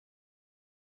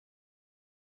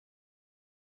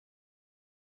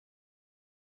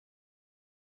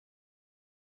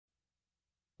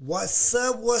What's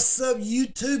up,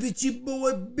 YouTube? It's your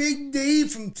boy Big D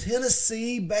from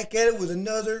Tennessee, back at it with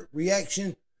another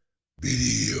reaction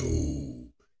video.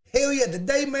 Hell yeah,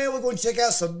 today, man, we're going to check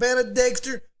out Savannah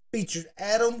Dexter featured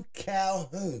Adam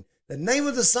Calhoun. The name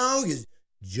of the song is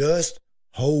Just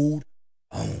Hold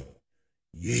On.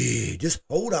 Yeah, just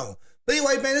hold on. But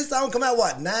anyway, man, this song come out,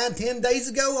 what, 9-10 days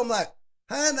ago? I'm like,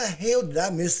 how in the hell did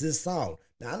I miss this song?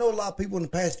 Now, I know a lot of people in the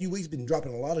past few weeks been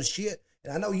dropping a lot of shit.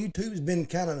 And I know YouTube's been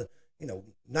kind of,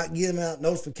 not giving out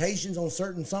notifications on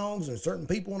certain songs and certain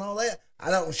people and all that. I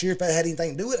don't sure if that had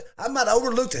anything to do with it. I might have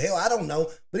overlooked it. Hell, I don't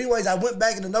know. But anyways, I went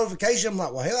back in the notification. I'm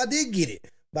like, well, hell, I did get it.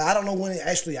 But I don't know when I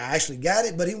actually got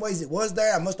it. But anyways, it was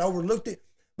there. I must have overlooked it.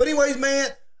 But anyways, man,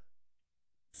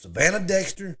 Savannah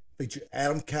Dexter featured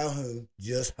Adam Calhoun.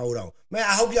 Just hold on. Man,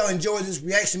 I hope y'all enjoyed this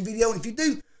reaction video. And if you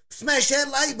do, smash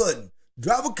that like button.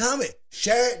 Drop a comment.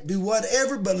 Share it. Do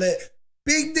whatever. But let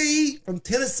Big D from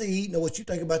Tennessee know what you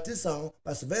think about this song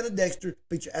by Savannah Dexter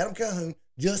featuring Adam Calhoun.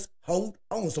 Just hold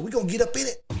on. So we're going to get up in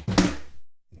it.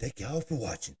 And thank y'all for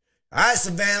watching. All right,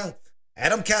 Savannah,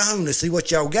 Adam Calhoun, let's see what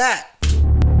y'all got.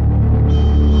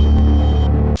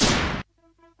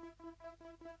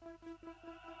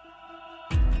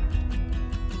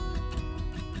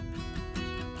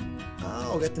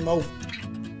 Oh, got them old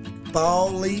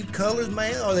fall leaf colors,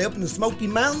 man. Are they up in the Smoky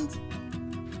Mountains?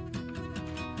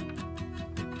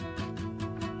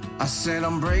 I said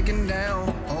I'm breaking down,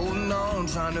 holding on,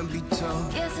 trying to be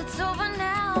tough. Yes, it's over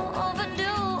now, overdue,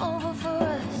 over for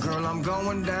us. Girl, I'm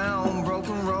going down,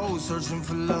 broken road, searching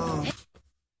for love.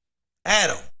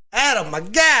 Adam, my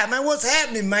guy, man, what's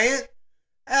happening, man?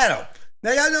 Adam.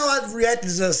 Now, y'all know I've reacted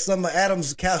to some of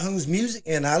Adam's Calhoun's music,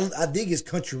 and I dig his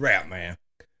country rap, man.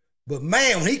 But,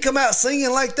 man, when he come out singing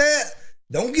like that,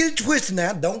 don't get it twisted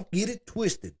now. Don't get it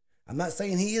twisted. I'm not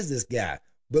saying he is this guy.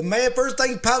 But, man, first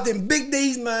thing popped in Big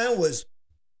D's mind was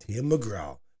Tim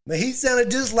McGraw. Man, he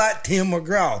sounded just like Tim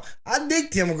McGraw. I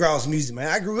dig Tim McGraw's music, man.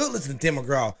 I grew up listening to Tim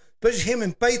McGraw. Especially him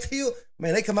and Faith Hill.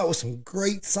 Man, they come out with some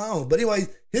great songs. But anyway,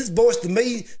 his voice to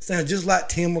me sounded just like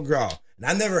Tim McGraw. And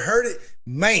I never heard it.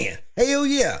 Man, hell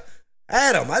yeah.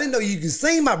 Adam, I didn't know you could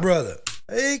sing, my brother.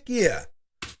 Heck yeah.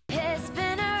 It's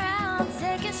been around,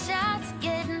 taking shots,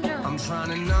 getting drunk. I'm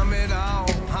trying to numb it all.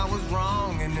 I was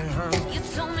wrong and it hurt. You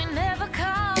told me never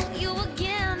call you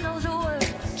again, those are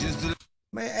words.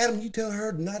 Man, Adam, you tell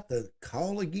her not to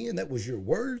call again? That was your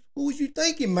words? What was you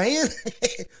thinking, man?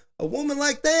 A woman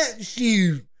like that,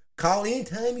 shoot, call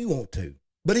anytime you want to.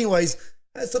 But anyways,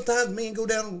 sometimes men go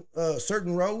down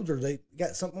certain roads or they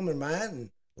got something on their mind and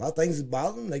a lot of things is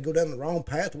bothering them. They go down the wrong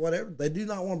path or whatever. They do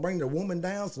not want to bring their woman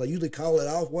down, so they usually call it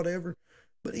off, whatever.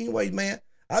 But anyways, man,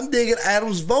 I'm digging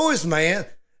Adam's voice, man.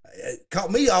 It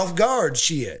caught me off guard,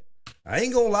 shit. I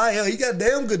ain't gonna lie, hell, he got a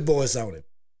damn good voice on him.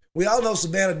 We all know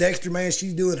Savannah Dexter, man.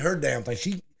 She's doing her damn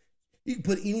thing. You can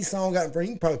put any song out in front.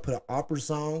 You can probably put an opera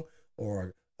song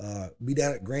or be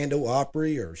down at Grand Ole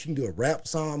Opry, or she can do a rap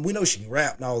song. We know she can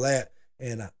rap and all that.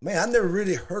 And man, I never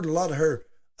really heard a lot of her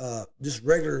just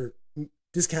regular,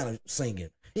 this kind of singing.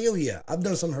 Hell yeah. I've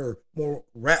done some of her more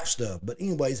rap stuff. But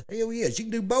anyways, hell yeah. She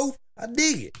can do both. I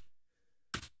dig it.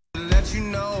 Let you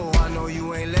know, I know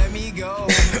you ain't let me go.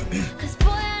 Cause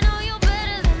boy, I know you're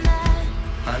better than that.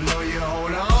 I know you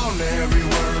hold on to every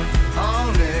word,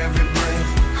 on to every breath.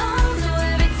 Home to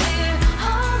every tear,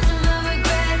 home to the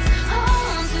regrets.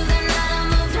 Home to the night I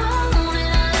moved on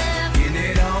and I left. Getting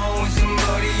it on with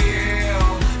somebody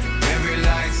else. Every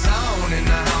light's on in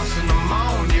the house and I'm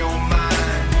on your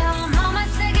mind. Now I'm on my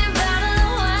second bottle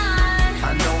of wine.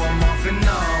 I know I'm off and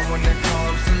on when it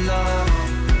comes to love.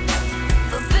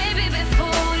 But baby,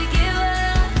 before we give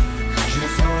up,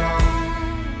 Just hold on.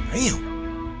 Damn.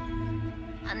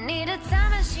 I need a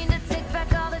time machine to take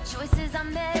back all the choices I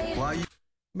made. Why you?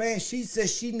 Man, she said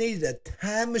she needed a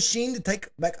time machine to take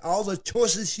back all the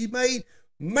choices she made.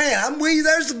 Man, I'm with you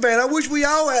there, Savannah. I wish we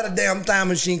all had a damn time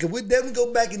machine, because we'd definitely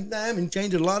go back in time and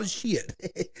change a lot of shit.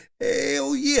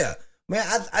 Hell yeah. Man,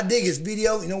 I dig this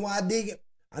video. You know why I dig it?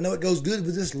 I know it goes good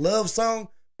with this love song,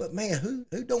 but man, who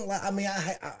don't like, I mean,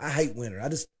 I hate winter.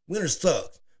 Winter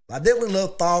sucks. I definitely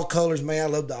love fall colors, man. I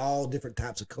love all different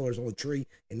types of colors on the tree.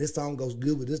 And this song goes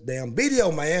good with this damn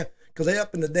video, man. Because they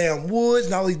up in the damn woods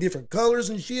and all these different colors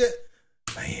and shit.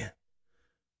 Man.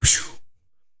 Whew.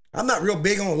 I'm not real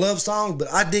big on love songs,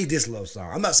 but I dig this love song.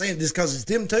 I'm not saying this because it's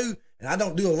them two, and I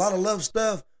don't do a lot of love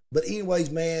stuff. But anyways,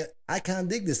 man, I kind of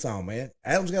dig this song, man.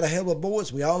 Adam's got a hell of a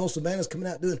voice. We all know Savannah's coming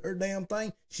out doing her damn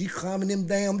thing. She's climbing them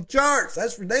damn charts.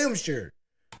 That's for damn sure.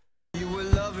 You were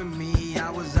loving me, I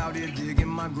was out here digging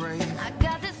my grave. I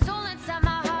got this soul inside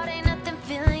my heart, ain't nothing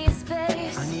filling your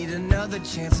space. I need another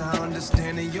chance, I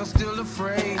understand that you're still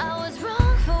afraid. I was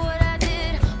wrong for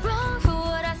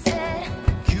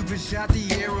Cupid shot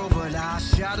the arrow, but I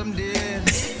shot him dead.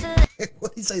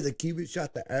 What did he say? The Cupid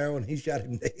shot the arrow and he shot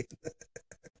him dead.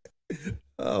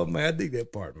 Oh man, I dig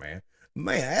that part, man.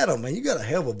 Man, Adam, man, you got a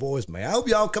hell of a voice, man. I hope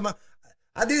y'all come out.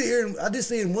 I did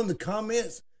see in one of the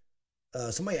comments,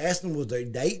 somebody asked them was they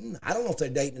dating. I don't know if they're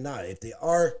dating or not. If they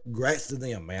are, congrats to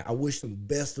them, man. I wish them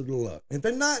best of the luck. If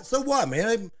they're not, so what,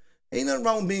 man? Ain't nothing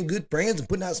wrong with being good friends and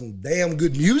putting out some damn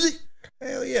good music.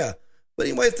 Hell yeah. But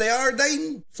anyway, if they are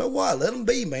dating, so what? Let them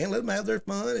be, man. Let them have their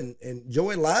fun and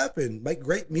enjoy life and make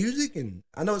great music. And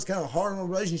I know it's kind of hard on a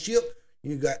relationship.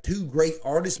 You got two great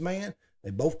artists, man. They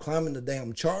both climbing the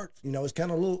damn charts. You know, it's kind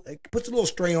of it puts a little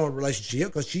strain on a relationship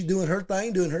because she's doing her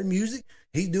thing, doing her music.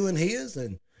 He's doing his.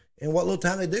 And what little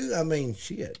time they do, I mean,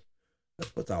 shit.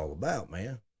 That's what it's all about,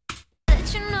 man.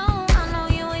 Let you know, I know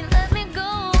you ain't let me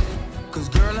go. Cause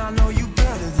girl, I know you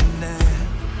better than that.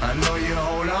 I know you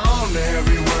hold on to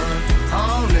every word,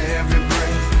 on to every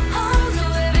breath. Hold to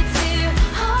every tear,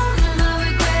 hold to the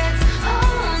regrets.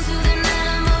 Hold to the night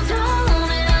I moved on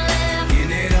and I left.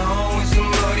 Getting it on with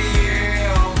somebody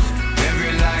else.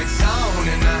 Every light's on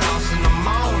in the house and I'm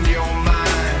on your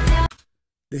mind.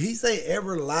 Did he say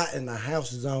every light in the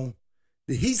house is on?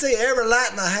 Did he say every light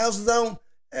in the house is on?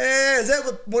 Is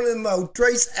that one of them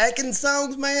Trace Atkins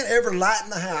songs, man? Every light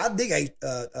in the house. I dig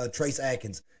Trace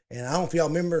Atkins. And I don't know if y'all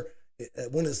remember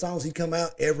one of the songs he come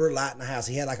out, Every Light in the House.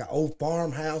 He had like an old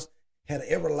farmhouse, had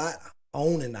every light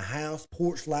on in the house,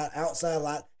 porch light, outside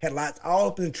light, had lights all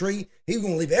up in the tree. He was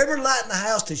going to leave every light in the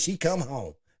house till she come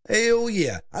home. Hell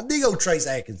yeah. I dig old Trace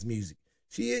Atkins music.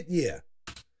 Shit, yeah.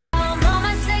 I'm on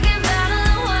my second bottle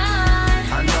of wine.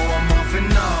 I know I'm off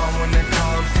and on when it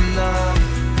comes to love.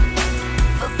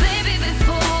 But baby,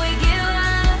 before we give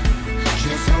up,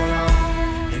 Just hold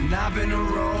on. And I've been a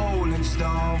rolling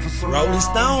stone for so long. Rolling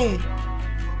Stone.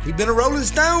 He been a Rolling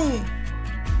Stone.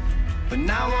 But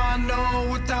now I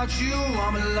know without you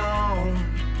I'm alone.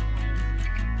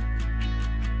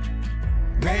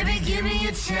 Baby, give me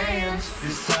a chance.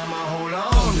 This time I hold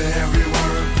on to every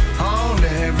word, on to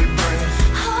every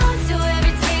breath. hold to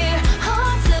every tear,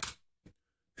 hold to.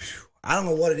 I don't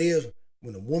know what it is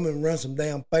when a woman runs some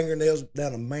damn fingernails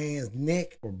down a man's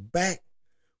neck or back.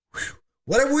 Whew.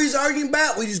 Whatever we was arguing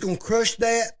about, we just gonna crush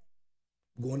that.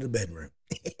 Go into the bedroom.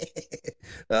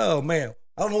 Oh man,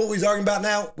 I don't know what we was arguing about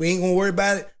now. We ain't gonna worry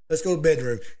about it. Let's go to the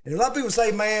bedroom. And a lot of people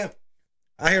say, man,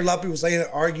 I hear a lot of people saying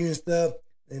arguing and stuff.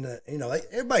 And you know,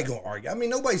 everybody gonna argue. I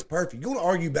mean, nobody's perfect. You're gonna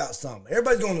argue about something.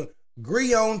 Everybody's gonna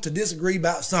agree on to disagree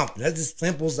about something. That's as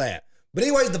simple as that. But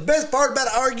anyways, the best part about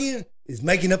arguing is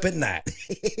making up at night.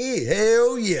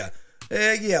 Hell yeah.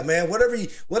 Hell yeah, man. Whatever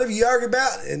you argue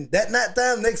about, and that night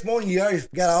time, next morning, you already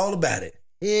forgot all about it.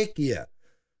 Heck yeah.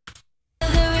 The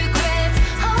regrets,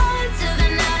 hold to the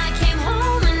night I came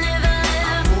home and never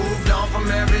left. Moved on from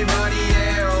everybody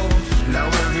else. Now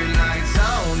every light's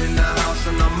on in the house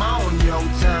and I'm on your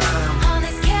time. On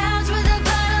this couch with a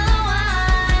bottle of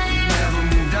wine. Never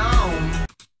moved on.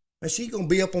 And she gonna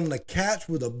be up on the couch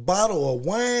with a bottle of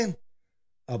wine.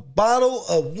 A bottle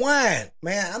of wine.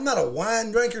 Man, I'm not a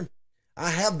wine drinker. I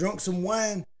have drunk some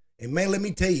wine. And man, let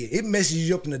me tell you, it messes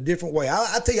you up in a different way.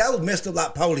 I tell you, I was messed up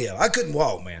like polio. I couldn't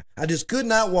walk, man. I just could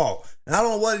not walk. And I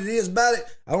don't know what it is about it.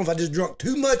 I don't know if I just drunk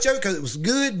too much of it because it was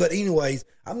good. But anyways,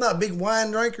 I'm not a big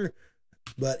wine drinker.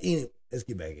 But anyway, let's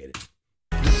get back at it.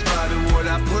 Despite what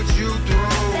I put you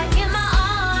through. Back in my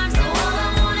arms, so all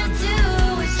I wanna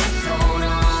do is just hold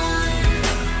on.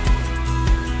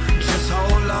 Just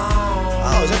hold on.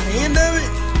 Oh, is that the end of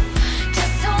it?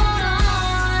 Just hold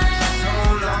on. Just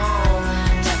hold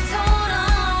on. Just hold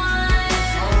on.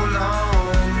 Hold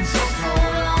on. Just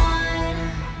hold on.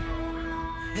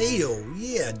 Hell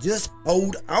yeah, just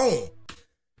hold on.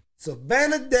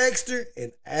 Savannah Dexter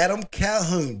and Adam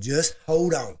Calhoun, just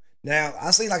hold on. Now, I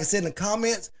see, like I said in the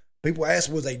comments, people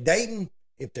ask, was they dating?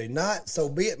 If they're not, so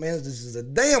be it, man. This is a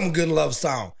damn good love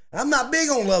song. I'm not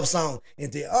big on love songs.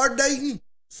 If they are dating,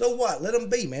 so what? Let them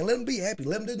be, man. Let them be happy.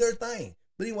 Let them do their thing.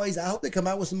 But anyways, I hope they come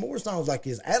out with some more songs like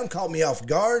this. Adam caught me off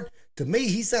guard. To me,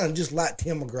 he sounded just like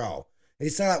Tim McGraw. He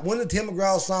sounded like one of the Tim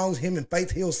McGraw songs, him and Faith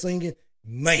Hill singing.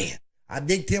 Man, I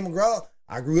dig Tim McGraw.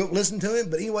 I grew up listening to him,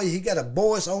 but anyway, he got a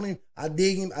voice on him. I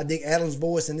dig him. I dig Adam's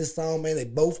voice in this song, man. They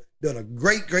both done a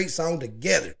great, great song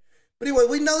together. But anyway,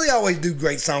 we know they always do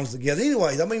great songs together.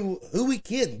 Anyways, I mean, who we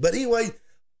kidding? But anyway,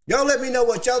 y'all let me know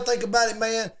what y'all think about it,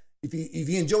 man. If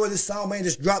you enjoy this song, man,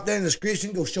 just drop that in the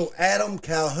description. Go show Adam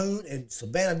Calhoun and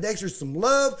Savannah Dexter some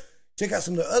love. Check out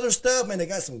some of the other stuff, man. They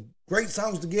got some great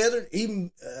songs together.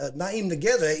 Even not even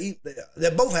together, they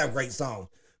both have great songs.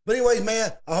 But anyways,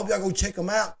 man, I hope y'all go check them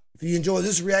out. If you enjoy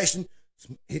this reaction,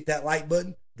 hit that like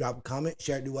button, drop a comment,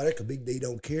 share it, do whatever, because Big D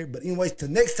don't care. But anyways, till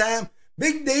next time,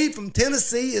 Big D from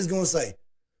Tennessee is going to say,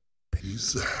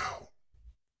 peace out.